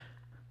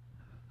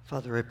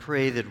Father, I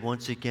pray that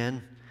once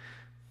again,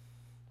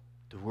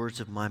 the words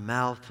of my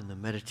mouth and the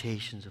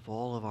meditations of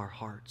all of our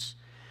hearts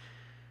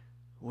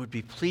would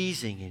be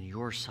pleasing in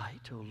your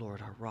sight, O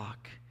Lord, our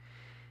rock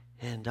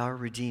and our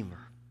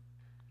Redeemer.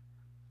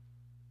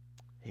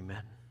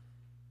 Amen.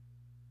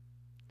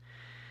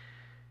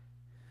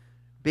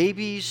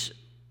 Babies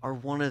are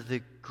one of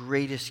the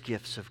greatest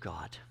gifts of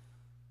God.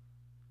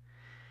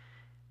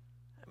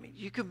 I mean,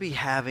 you could be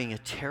having a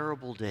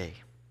terrible day,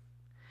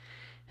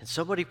 and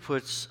somebody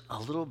puts a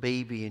little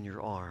baby in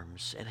your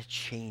arms, and it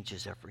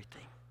changes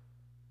everything.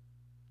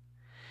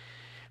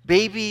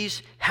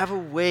 Babies have a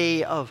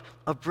way of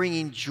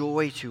bringing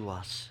joy to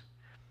us.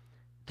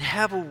 They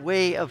have a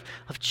way of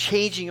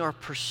changing our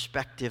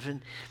perspective.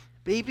 And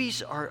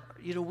babies are,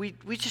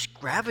 we just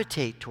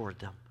gravitate toward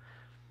them.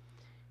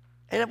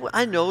 And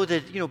I know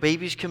that,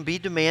 babies can be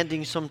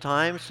demanding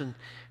sometimes, and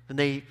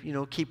they,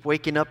 keep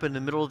waking up in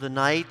the middle of the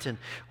night and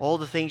all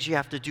the things you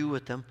have to do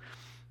with them.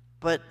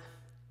 But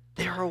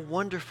they're a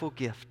wonderful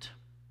gift.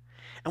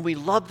 And we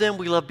love them.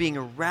 We love being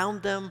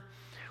around them.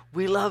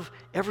 We love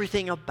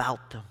everything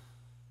about them.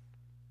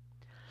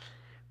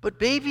 But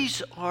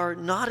babies are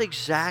not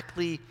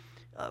exactly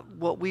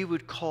what we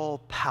would call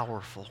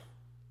powerful.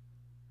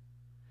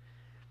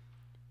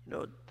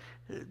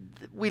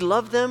 We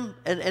love them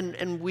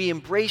and we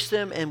embrace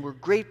them and we're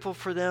grateful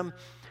for them.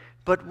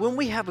 But when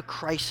we have a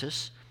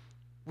crisis,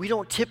 we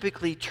don't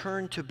typically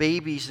turn to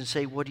babies and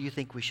say, what do you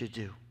think we should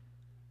do?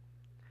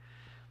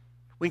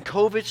 When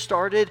COVID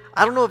started,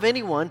 I don't know of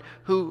anyone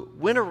who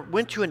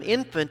went to an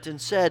infant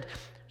and said,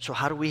 so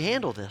how do we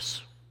handle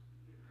this?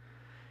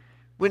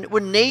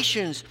 When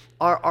nations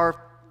are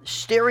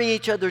staring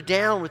each other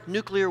down with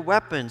nuclear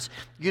weapons,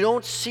 you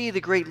don't see the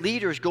great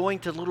leaders going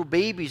to little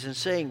babies and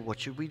saying,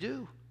 what should we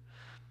do?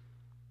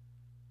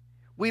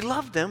 We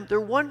love them, they're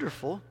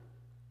wonderful,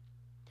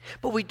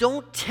 but we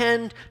don't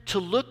tend to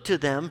look to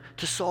them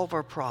to solve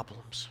our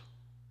problems.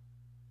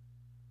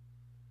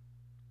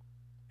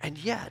 And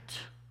yet,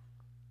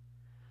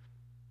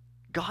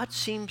 God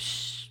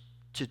seems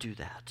to do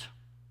that.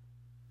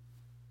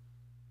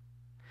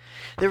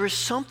 There is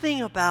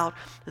something about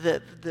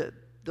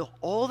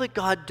all that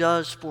God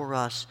does for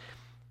us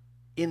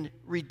in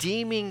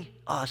redeeming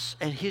us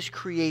and His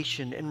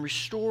creation and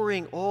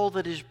restoring all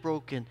that is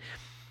broken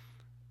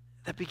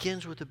that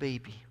begins with a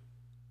baby.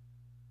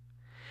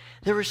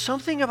 There is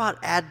something about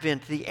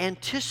Advent, the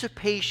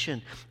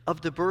anticipation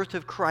of the birth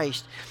of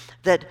Christ,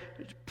 that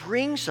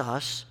brings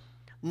us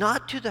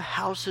not to the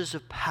houses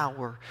of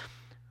power,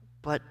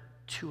 but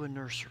to a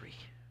nursery.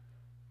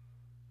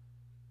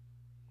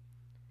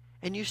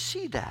 And you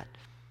see that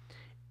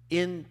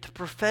in the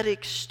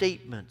prophetic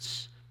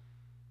statements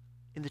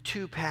in the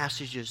two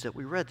passages that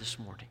we read this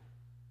morning.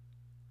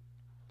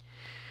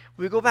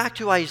 When we go back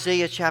to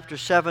Isaiah chapter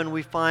 7,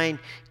 we find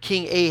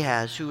King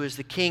Ahaz, who is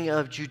the king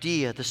of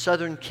Judea, the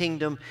southern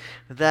kingdom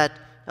that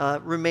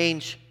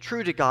remains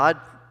true to God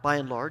by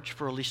and large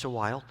for at least a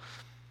while.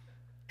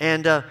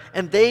 And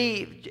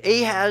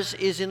Ahaz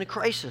is in a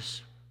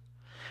crisis,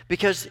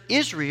 because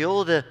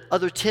Israel, the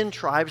other 10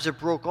 tribes that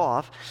broke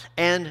off,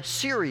 and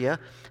Syria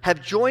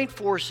have joined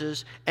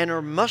forces and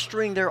are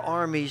mustering their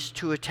armies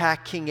to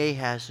attack King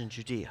Ahaz in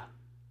Judea.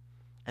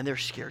 And they're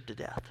scared to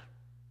death.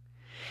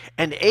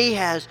 And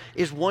Ahaz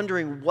is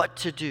wondering what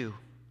to do.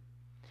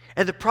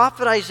 And the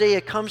prophet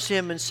Isaiah comes to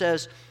him and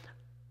says,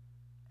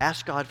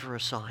 ask God for a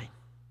sign.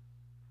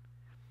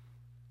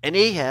 And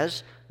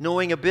Ahaz,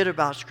 knowing a bit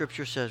about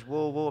Scripture, says,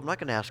 whoa, I'm not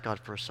going to ask God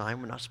for a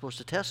sign. We're not supposed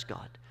to test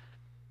God.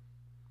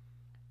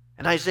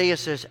 And Isaiah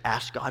says,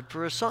 ask God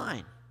for a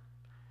sign.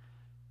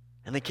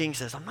 And the king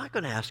says, I'm not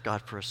going to ask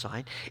God for a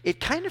sign. It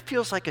kind of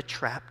feels like a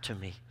trap to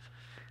me.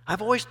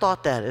 I've always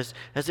thought that. As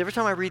every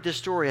time I read this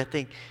story, I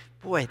think,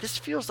 boy, this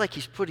feels like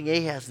he's putting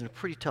Ahaz in a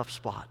pretty tough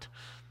spot.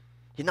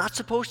 You're not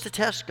supposed to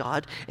test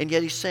God, and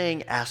yet he's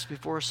saying, ask me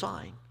for a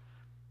sign.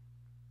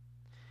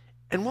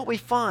 And what we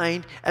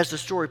find as the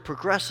story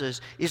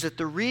progresses is that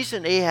the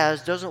reason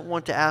Ahaz doesn't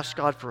want to ask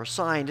God for a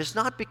sign is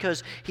not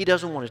because he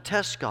doesn't want to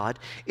test God.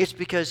 It's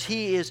because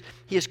he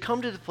has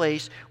come to the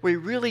place where he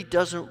really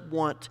doesn't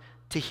want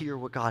to hear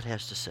what God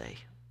has to say.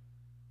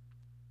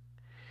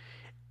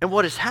 And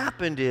what has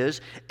happened is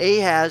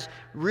Ahaz,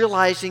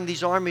 realizing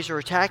these armies are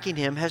attacking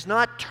him, has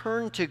not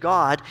turned to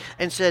God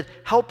and said,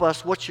 help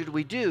us, what should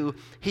we do?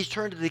 He's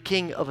turned to the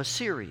king of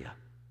Assyria,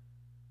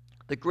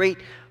 the great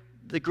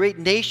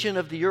nation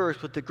of the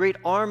earth with the great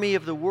army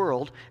of the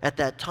world at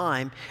that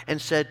time,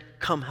 and said,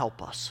 come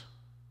help us.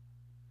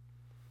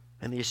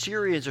 And the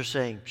Assyrians are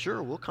saying,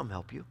 sure, we'll come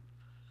help you.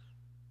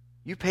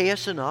 You pay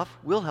us enough,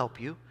 we'll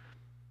help you.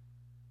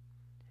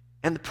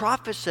 And the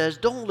prophet says,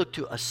 don't look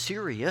to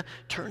Assyria,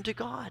 turn to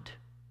God.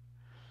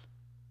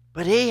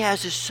 But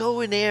Ahaz is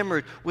so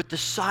enamored with the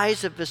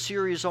size of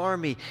Assyria's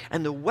army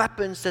and the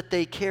weapons that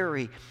they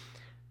carry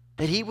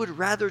that he would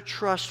rather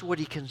trust what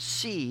he can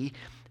see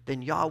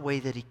than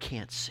Yahweh that he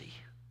can't see.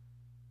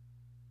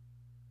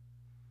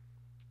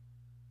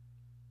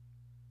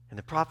 And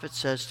the prophet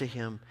says to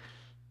him,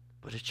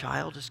 but a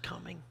child is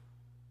coming.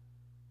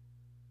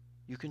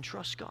 You can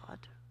trust God.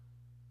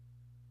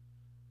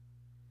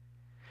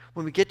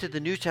 When we get to the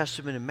New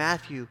Testament in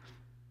Matthew,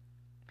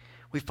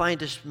 we find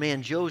this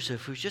man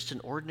Joseph, who's just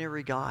an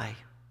ordinary guy,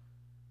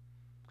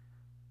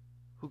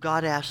 who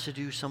God asked to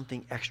do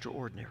something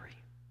extraordinary.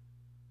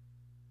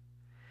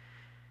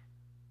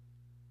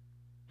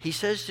 He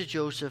says to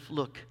Joseph,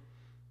 look,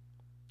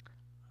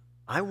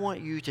 I want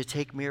you to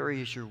take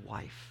Mary as your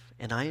wife,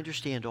 and I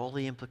understand all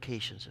the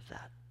implications of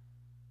that.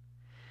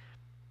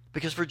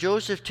 Because for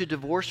Joseph to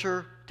divorce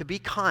her, to be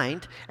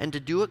kind, and to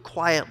do it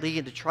quietly,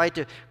 and to try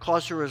to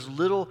cause her as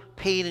little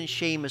pain and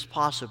shame as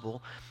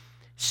possible,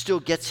 still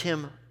gets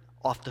him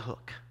off the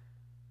hook.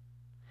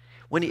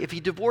 If he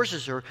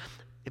divorces her,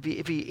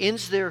 if he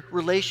ends their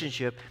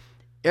relationship,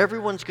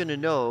 everyone's going to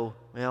know,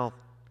 well,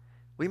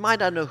 we might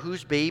not know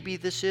whose baby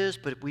this is,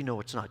 but we know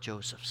it's not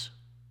Joseph's.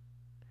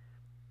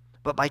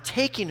 But by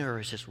taking her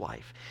as his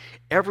wife,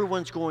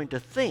 everyone's going to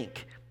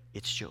think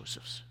it's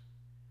Joseph's.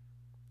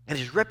 And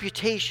his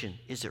reputation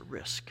is at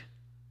risk.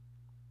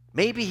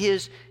 Maybe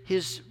his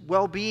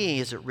well-being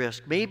is at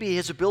risk. Maybe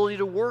his ability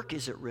to work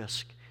is at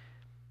risk.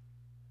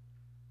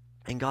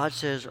 And God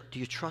says, do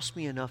you trust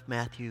me enough,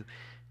 Matthew,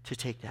 to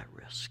take that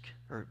risk?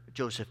 Or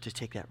Joseph, to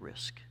take that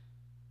risk?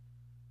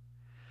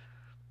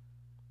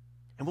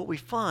 And what we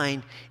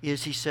find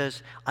is he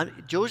says,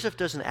 Joseph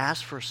doesn't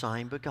ask for a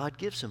sign, but God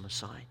gives him a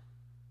sign.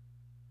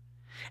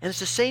 And it's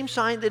the same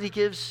sign that he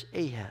gives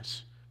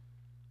Ahaz.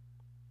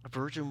 A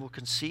virgin will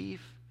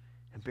conceive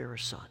and bear a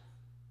son.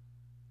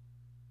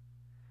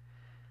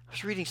 I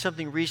was reading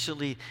something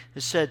recently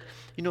that said,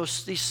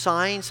 these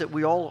signs that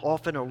we all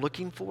often are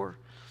looking for,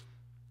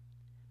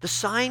 the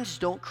signs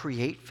don't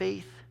create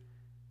faith.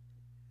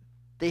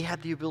 They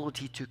have the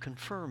ability to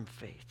confirm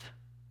faith.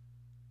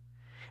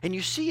 And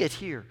you see it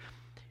here.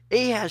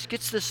 Ahaz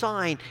gets the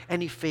sign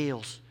and he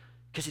fails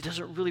because he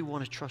doesn't really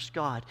want to trust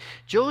God.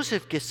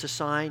 Joseph gets the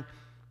sign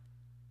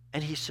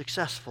and he's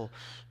successful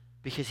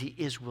because he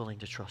is willing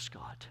to trust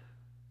God.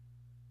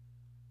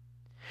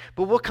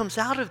 But what comes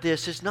out of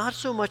this is not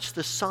so much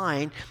the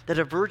sign that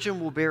a virgin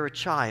will bear a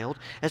child.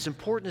 As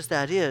important as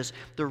that is,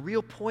 the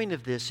real point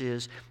of this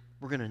is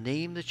we're going to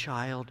name the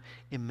child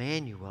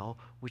Emmanuel,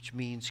 which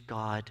means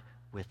God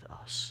with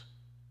us.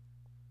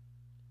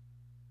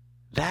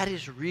 That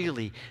is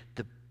really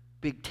the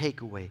big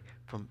takeaway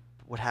from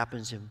what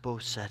happens in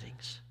both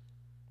settings.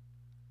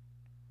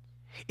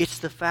 It's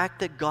the fact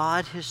that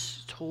God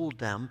has told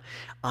them,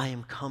 I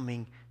am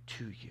coming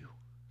to you.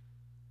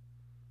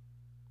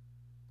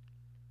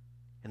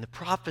 And the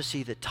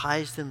prophecy that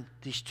ties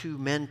these two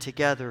men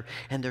together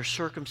and their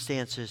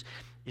circumstances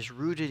is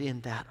rooted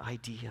in that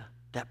idea,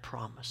 that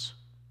promise.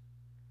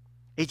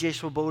 A.J.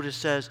 Swoboda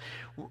says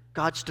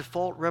God's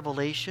default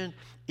revelation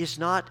is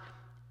not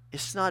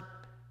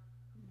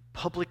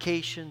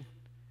publication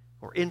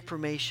or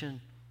information,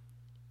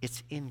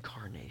 it's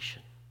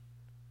incarnation.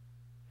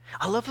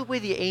 I love the way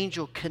the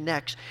angel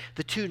connects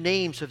the two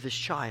names of this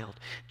child.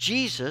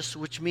 Jesus,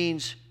 which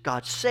means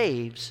God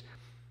saves,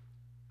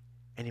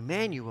 and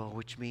Emmanuel,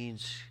 which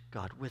means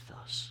God with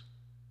us.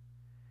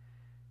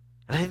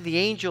 And I think the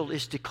angel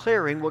is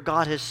declaring what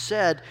God has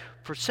said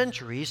for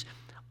centuries.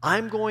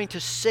 I'm going to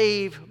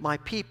save my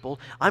people.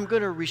 I'm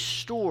going to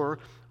restore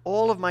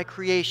all of my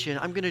creation.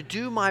 I'm going to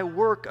do my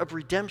work of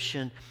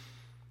redemption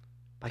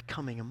by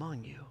coming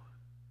among you.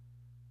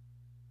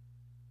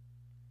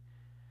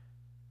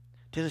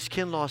 Dennis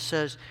Kinlaw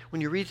says,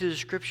 when you read through the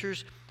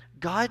scriptures,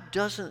 God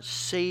doesn't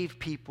save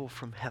people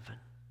from heaven.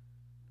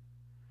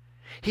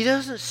 He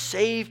doesn't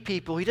save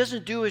people. He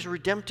doesn't do his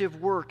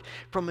redemptive work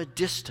from a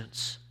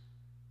distance.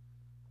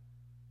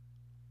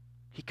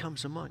 He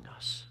comes among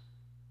us.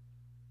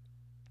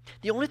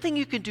 The only thing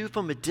you can do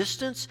from a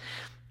distance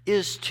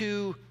is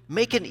to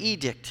make an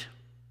edict.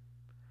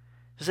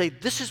 To say,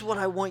 this is what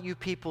I want you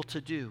people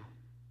to do.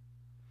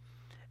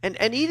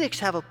 And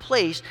edicts have a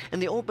place, but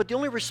the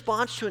only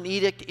response to an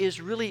edict is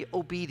really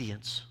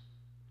obedience.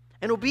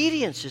 And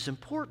obedience is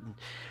important.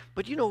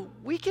 But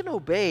we can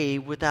obey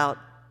without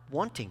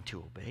wanting to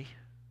obey.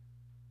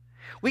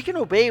 We can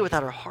obey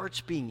without our hearts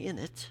being in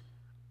it.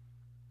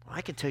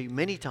 I can tell you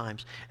many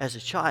times as a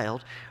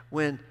child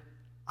when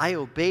I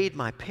obeyed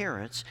my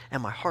parents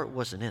and my heart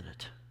wasn't in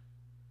it.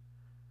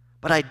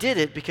 But I did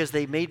it because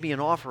they made me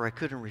an offer I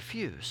couldn't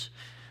refuse.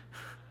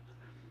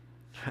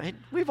 Right?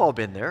 We've all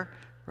been there,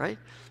 right?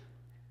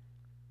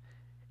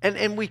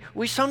 And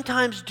we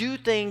sometimes do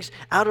things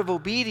out of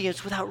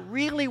obedience without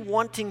really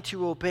wanting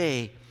to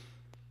obey.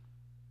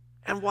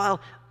 And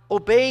while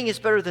obeying is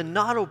better than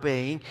not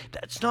obeying,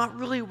 that's not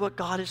really what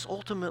God is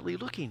ultimately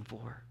looking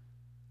for.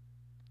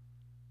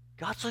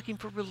 God's looking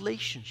for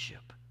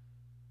relationship.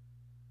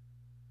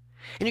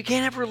 And you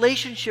can't have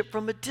relationship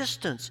from a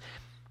distance.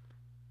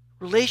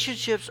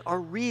 Relationships are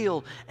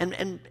real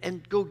and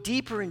go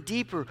deeper and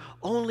deeper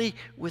only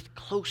with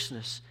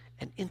closeness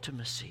and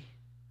intimacy.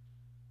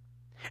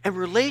 And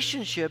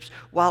relationships,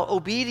 while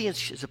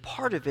obedience is a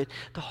part of it,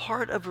 the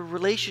heart of a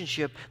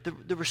relationship,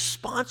 the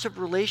response of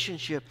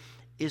relationship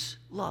is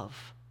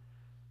love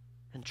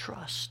and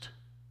trust.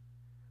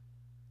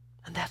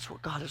 And that's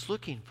what God is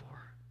looking for.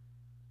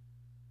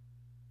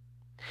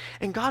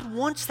 And God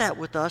wants that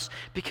with us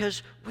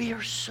because we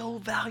are so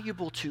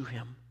valuable to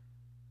him.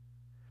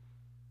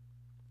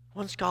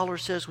 One scholar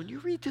says, when you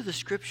read through the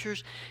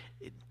scriptures,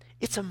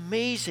 it's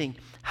amazing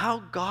how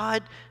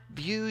God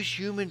views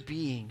human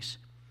beings.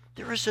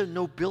 There is a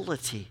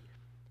nobility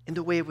in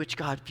the way in which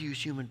God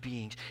views human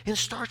beings. And it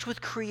starts with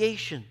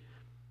creation.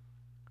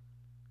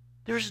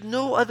 There's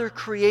no other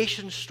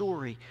creation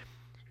story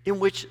in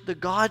which the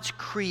gods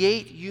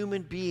create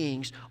human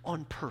beings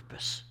on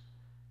purpose.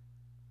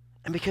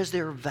 And because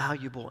they're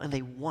valuable and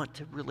they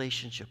want a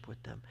relationship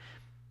with them.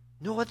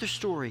 No other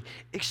story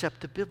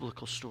except the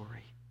biblical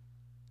story.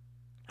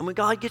 And when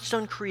God gets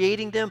done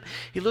creating them,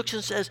 he looks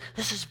and says,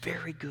 this is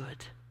very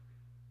good.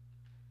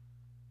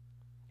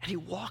 And he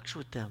walks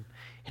with them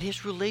and he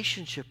has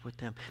relationship with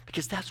them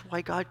because that's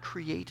why God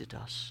created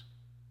us.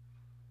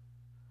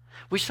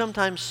 We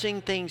sometimes sing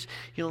things,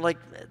 like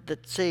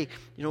that say,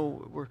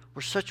 we're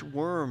such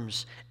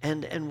worms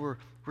and we're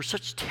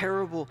such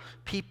terrible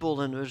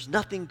people and there's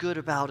nothing good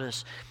about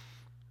us.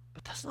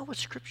 But that's not what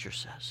Scripture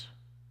says.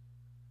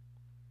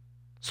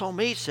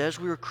 Psalm 8 says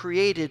we were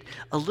created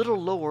a little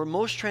lower.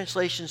 Most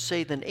translations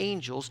say than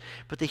angels,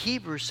 but the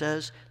Hebrew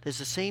says there's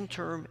the same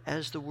term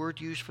as the word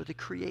used for the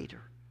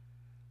Creator.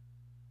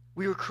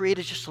 We were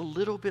created just a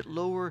little bit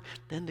lower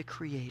than the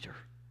Creator.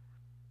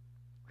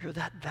 We are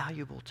that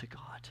valuable to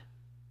God.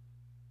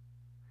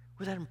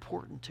 We're that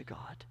important to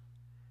God.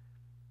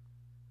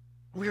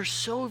 We are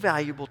so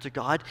valuable to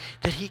God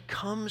that he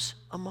comes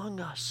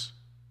among us,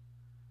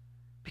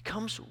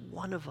 becomes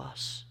one of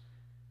us,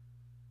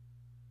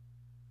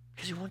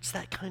 because he wants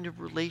that kind of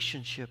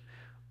relationship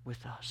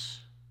with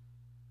us.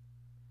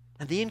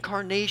 And the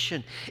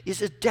incarnation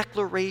is a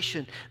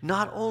declaration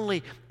not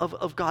only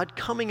of God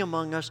coming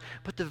among us,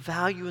 but the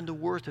value and the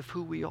worth of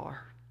who we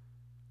are.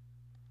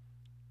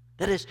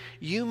 That as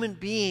human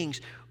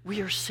beings,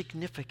 we are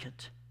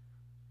significant.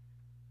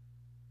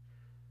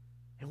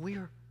 And we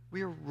are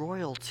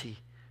royalty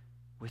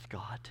with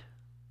God.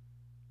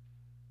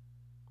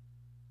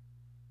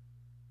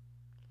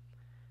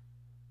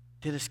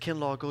 Dennis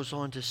Kinlaw goes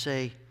on to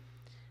say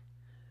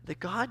that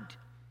God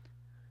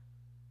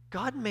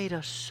made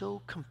us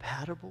so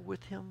compatible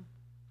with him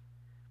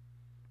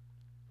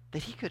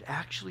that he could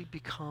actually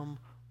become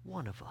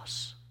one of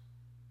us.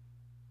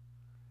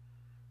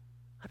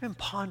 I've been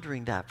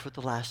pondering that for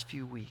the last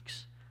few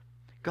weeks.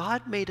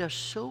 God made us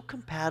so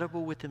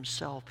compatible with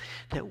himself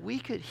that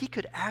he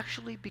could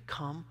actually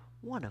become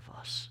one of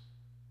us.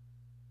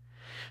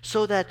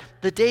 So that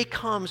the day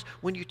comes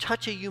when you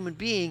touch a human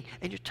being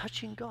and you're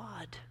touching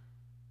God.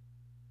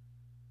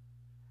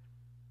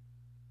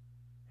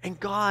 And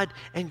God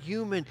and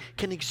human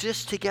can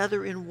exist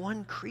together in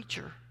one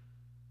creature.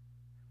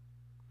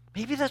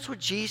 Maybe that's what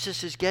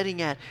Jesus is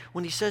getting at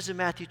when he says in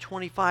Matthew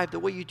 25, that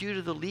what you do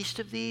to the least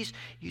of these,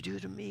 you do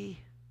to me.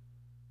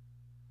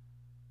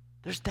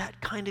 There's that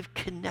kind of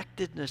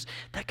connectedness,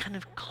 that kind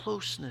of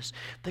closeness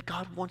that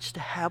God wants to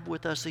have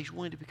with us, that he's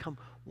willing to become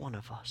one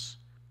of us.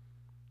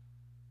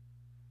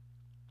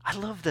 I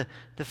love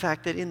the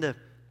fact that in the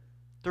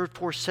 3rd,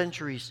 4th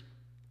centuries,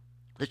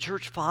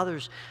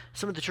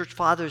 some of the church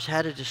fathers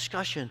had a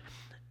discussion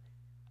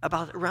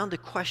around the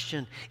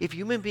question, if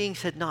human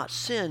beings had not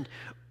sinned,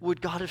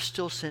 would God have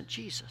still sent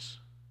Jesus?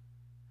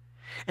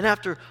 And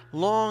after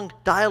long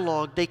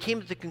dialogue, they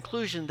came to the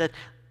conclusion that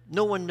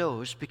no one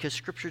knows because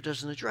Scripture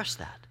doesn't address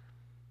that.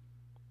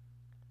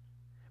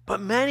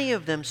 But many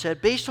of them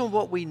said, based on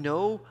what we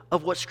know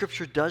of what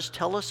Scripture does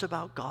tell us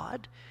about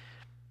God,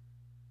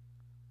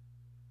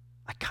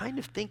 I kind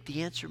of think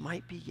the answer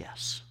might be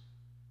yes.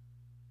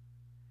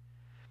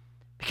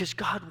 Because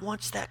God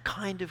wants that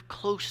kind of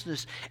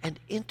closeness and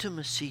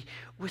intimacy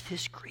with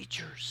his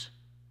creatures.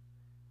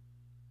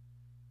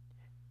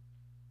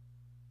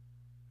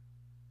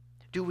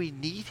 Do we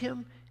need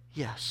him?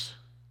 Yes.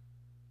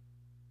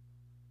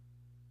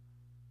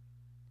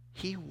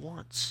 He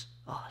wants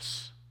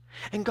us.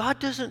 And God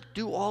doesn't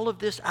do all of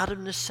this out of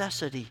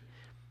necessity.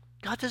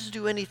 God doesn't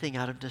do anything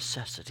out of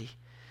necessity.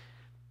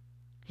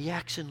 He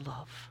acts in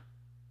love.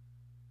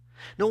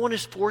 No one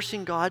is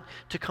forcing God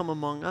to come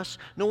among us.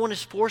 No one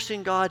is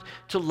forcing God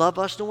to love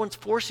us. No one's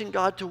forcing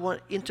God to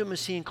want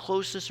intimacy and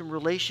closeness and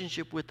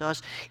relationship with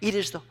us. It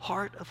is the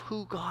heart of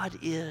who God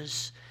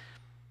is.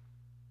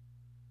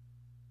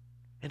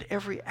 And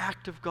every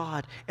act of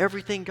God,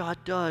 everything God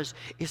does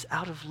is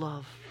out of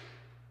love.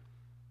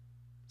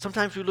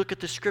 Sometimes we look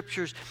at the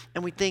Scriptures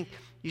and we think,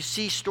 you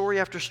see story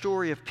after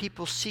story of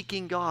people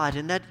seeking God,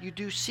 and that you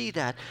do see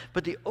that.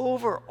 But the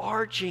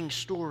overarching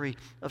story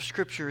of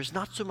Scripture is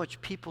not so much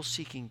people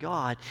seeking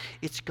God,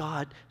 it's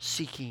God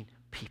seeking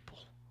people.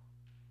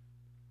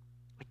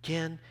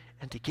 Again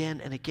and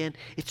again and again.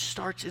 It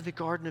starts in the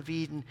Garden of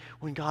Eden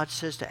when God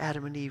says to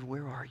Adam and Eve,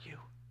 "Where are you?"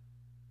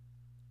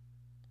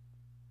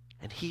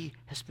 And he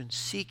has been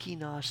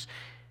seeking us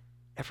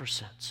ever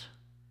since.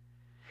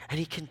 And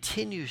he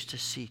continues to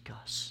seek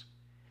us.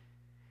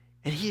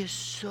 And he is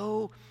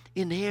so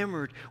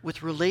enamored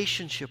with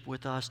relationship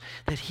with us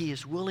that he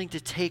is willing to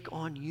take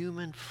on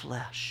human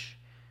flesh.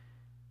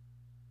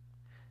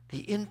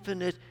 The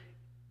infinite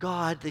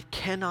God that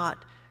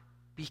cannot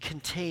be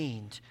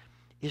contained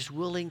is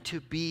willing to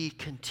be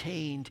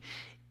contained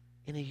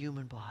in a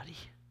human body,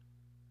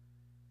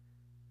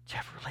 to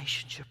have a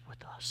relationship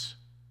with us.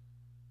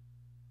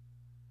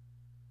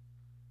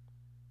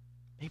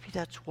 Maybe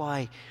that's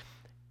why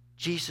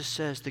Jesus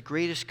says the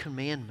greatest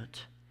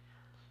commandment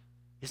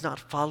is not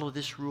follow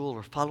this rule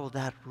or follow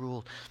that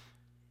rule.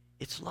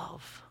 It's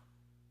love.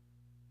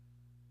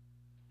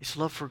 It's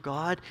love for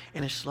God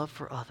and it's love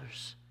for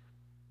others.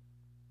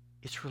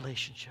 It's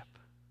relationship.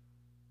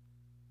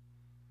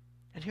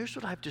 And here's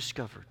what I've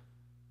discovered.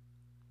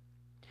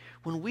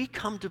 When we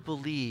come to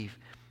believe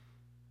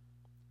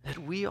that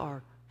we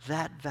are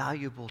that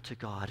valuable to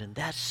God and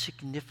that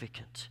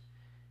significant,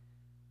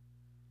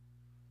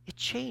 it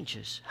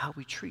changes how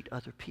we treat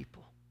other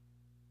people.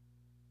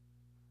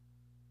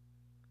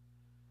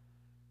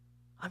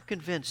 I'm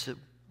convinced that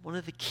one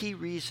of the key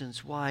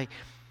reasons why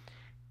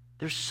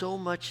there's so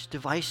much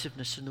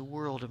divisiveness in the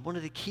world, and one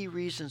of the key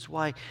reasons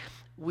why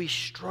we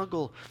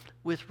struggle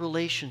with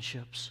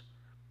relationships,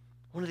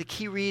 one of the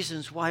key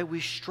reasons why we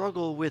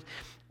struggle with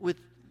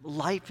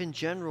life in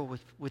general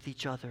with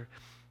each other,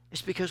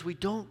 is because we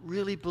don't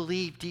really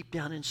believe deep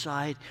down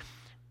inside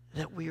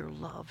that we are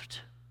loved.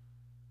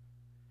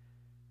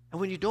 And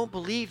when you don't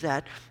believe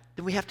that,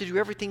 then we have to do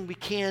everything we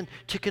can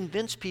to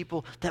convince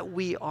people that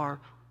we are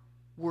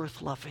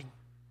worth loving,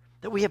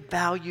 that we have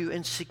value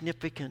and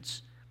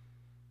significance.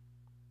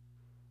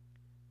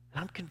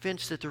 And I'm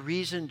convinced that the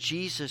reason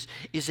Jesus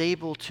is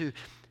able to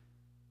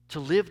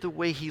live the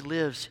way he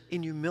lives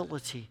in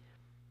humility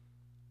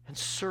and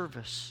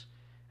service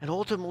and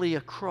ultimately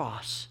a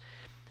cross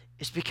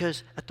is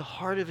because at the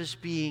heart of his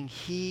being,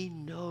 he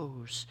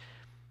knows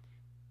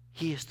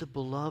he is the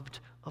beloved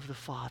of the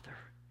Father.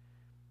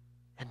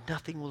 And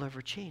nothing will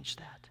ever change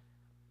that.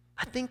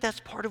 I think that's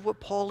part of what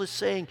Paul is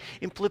saying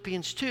in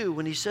Philippians 2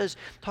 when he says,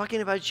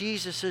 talking about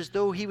Jesus, as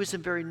though he was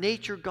in very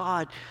nature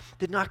God,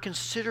 did not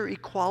consider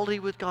equality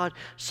with God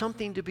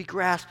something to be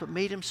grasped, but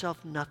made himself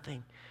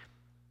nothing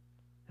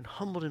and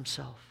humbled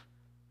himself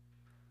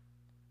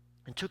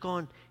and took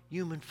on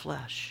human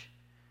flesh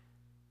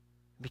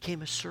and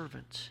became a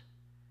servant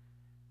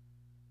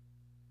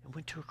and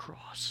went to a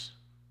cross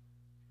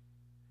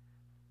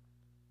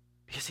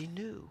because he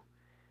knew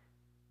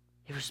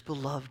he was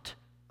beloved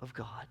of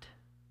God.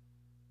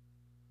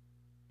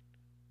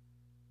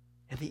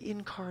 And the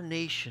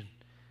incarnation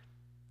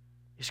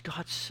is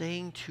God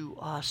saying to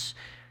us,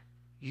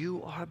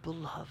 you are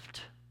beloved.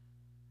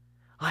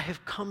 I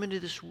have come into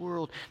this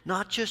world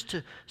not just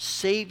to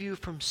save you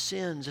from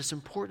sins, as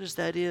important as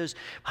that is.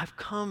 I've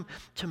come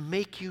to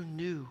make you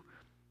new,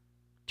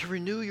 to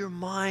renew your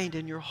mind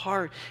and your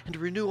heart, and to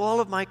renew all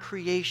of my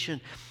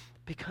creation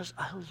because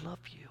I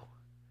love you.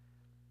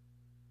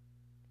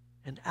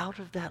 And out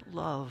of that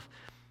love,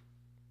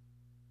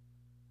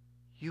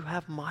 you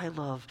have my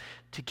love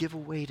to give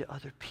away to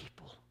other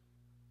people.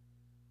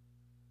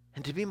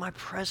 And to be my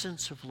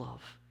presence of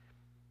love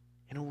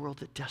in a world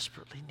that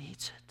desperately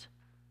needs it.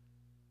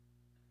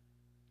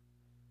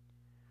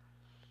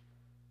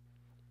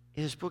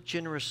 In his book,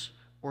 Generous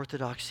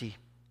Orthodoxy,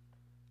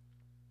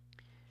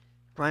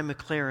 Brian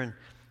McLaren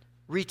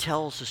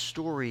retells a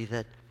story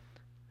that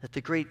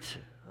the great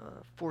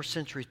 4th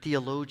century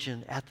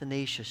theologian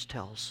Athanasius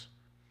tells.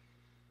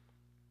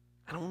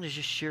 I want to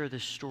just share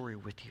this story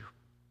with you.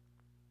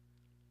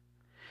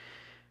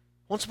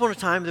 Once upon a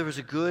time, there was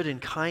a good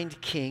and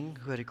kind king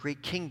who had a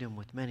great kingdom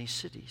with many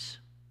cities.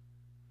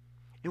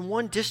 In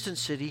one distant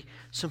city,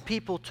 some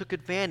people took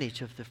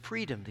advantage of the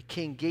freedom the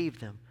king gave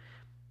them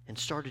and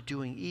started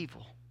doing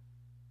evil.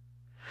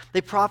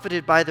 They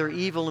profited by their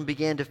evil and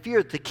began to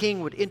fear that the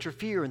king would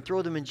interfere and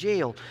throw them in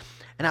jail.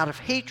 And out of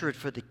hatred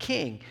for the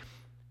king,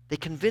 they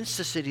convinced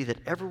the city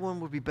that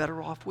everyone would be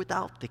better off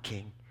without the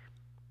king.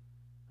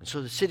 And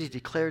so the city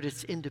declared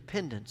its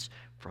independence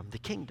from the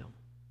kingdom.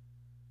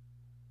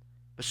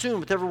 But soon,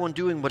 with everyone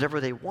doing whatever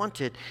they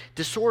wanted,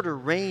 disorder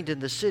reigned in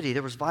the city.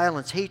 There was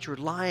violence, hatred,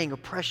 lying,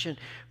 oppression,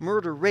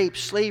 murder, rape,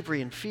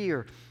 slavery, and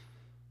fear.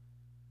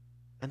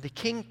 And the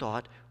king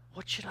thought,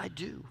 what should I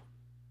do?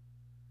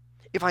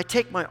 If I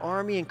take my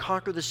army and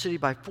conquer the city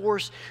by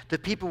force, the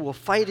people will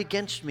fight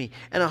against me,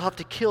 and I'll have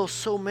to kill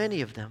so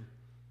many of them.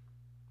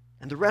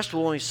 And the rest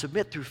will only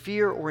submit through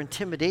fear or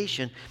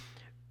intimidation,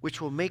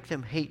 which will make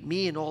them hate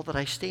me and all that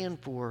I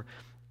stand for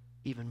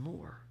even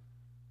more.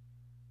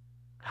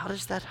 How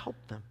does that help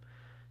them?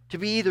 To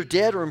be either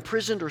dead or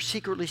imprisoned or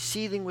secretly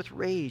seething with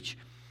rage.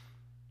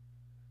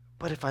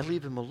 But if I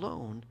leave them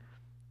alone,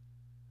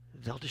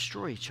 they'll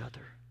destroy each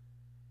other.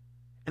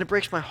 And it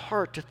breaks my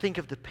heart to think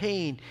of the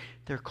pain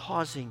they're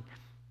causing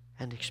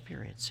and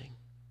experiencing.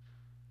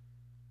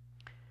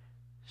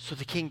 So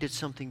the king did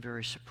something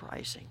very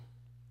surprising.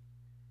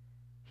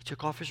 He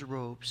took off his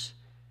robes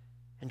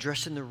and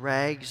dressed in the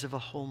rags of a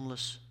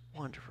homeless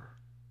wanderer.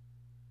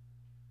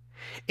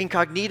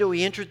 Incognito,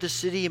 he entered the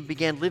city and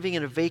began living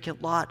in a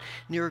vacant lot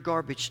near a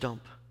garbage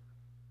dump.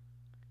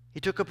 He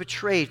took up a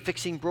trade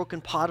fixing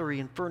broken pottery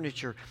and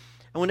furniture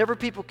And whenever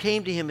people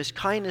came to him, his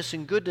kindness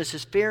and goodness,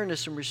 his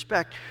fairness and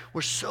respect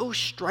were so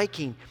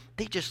striking,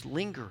 they just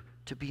linger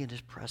to be in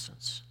his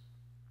presence.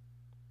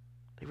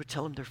 They would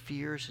tell him their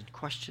fears and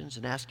questions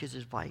and ask his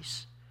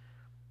advice.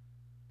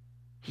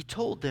 He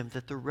told them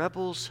that the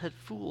rebels had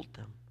fooled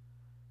them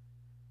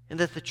and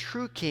that the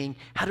true king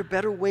had a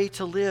better way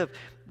to live,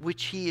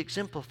 which he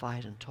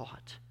exemplified and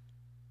taught.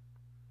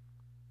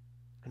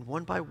 And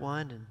one by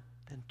one, and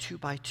then two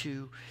by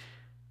two,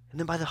 and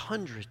then by the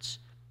hundreds,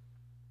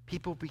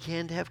 people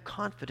began to have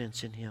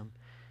confidence in him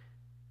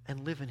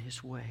and live in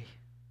his way.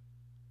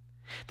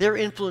 Their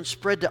influence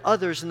spread to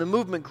others, and the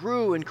movement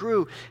grew and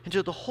grew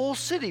until the whole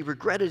city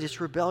regretted its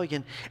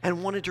rebellion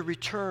and wanted to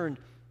return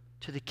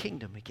to the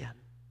kingdom again.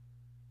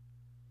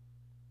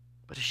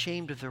 But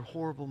ashamed of their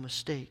horrible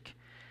mistake,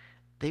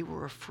 they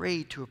were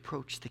afraid to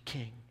approach the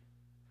king,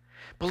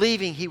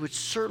 believing he would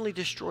certainly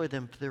destroy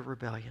them for their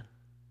rebellion.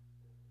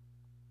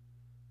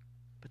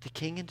 But the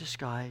king in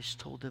disguise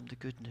told them the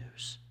good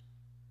news.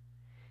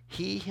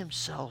 He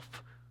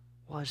himself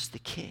was the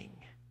king,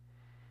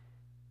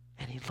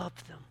 and he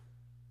loved them.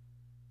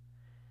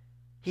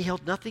 He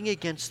held nothing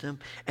against them,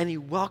 and he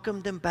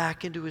welcomed them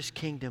back into his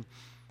kingdom,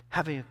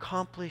 having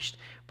accomplished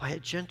by a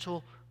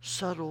gentle,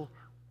 subtle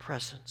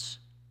presence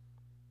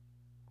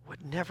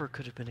what never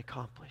could have been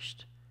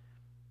accomplished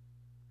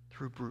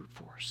through brute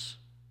force.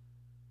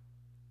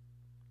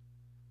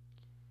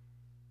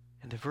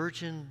 And the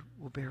virgin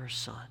will bear a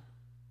son,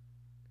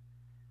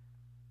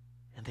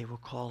 and they will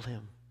call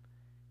him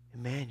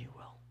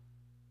Emmanuel,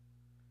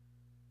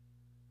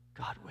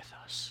 God with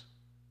us.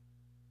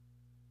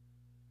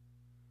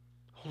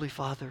 Holy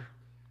Father,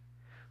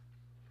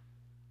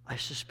 I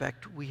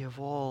suspect we have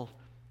all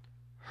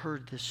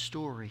heard this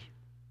story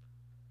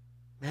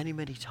many,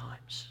 many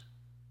times.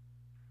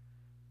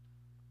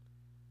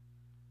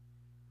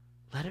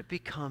 Let it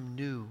become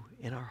new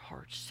in our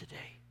hearts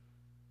today.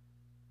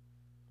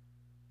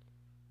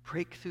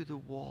 Break through the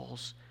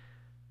walls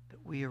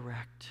that we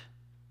erect.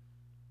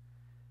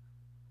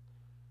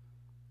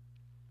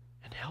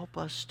 And help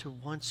us to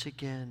once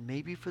again,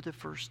 maybe for the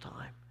first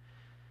time,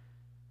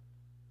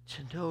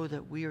 to know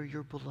that we are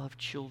your beloved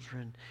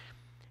children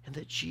and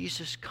that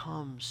Jesus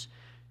comes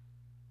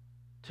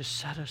to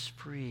set us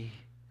free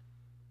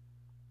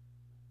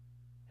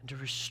and to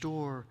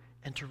restore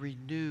and to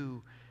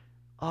renew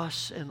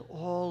us and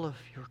all of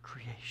your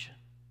creation.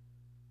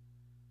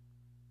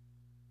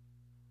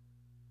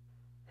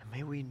 And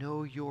may we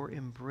know your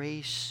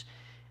embrace,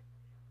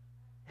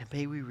 and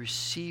may we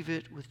receive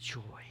it with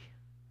joy,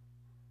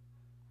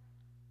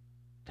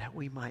 that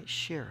we might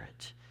share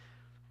it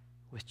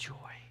with joy.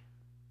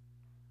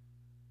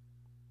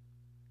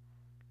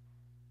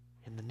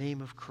 In the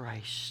name of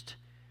Christ,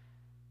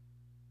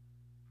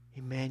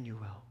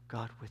 Emmanuel,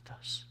 God with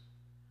us.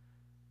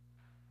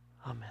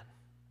 Amen.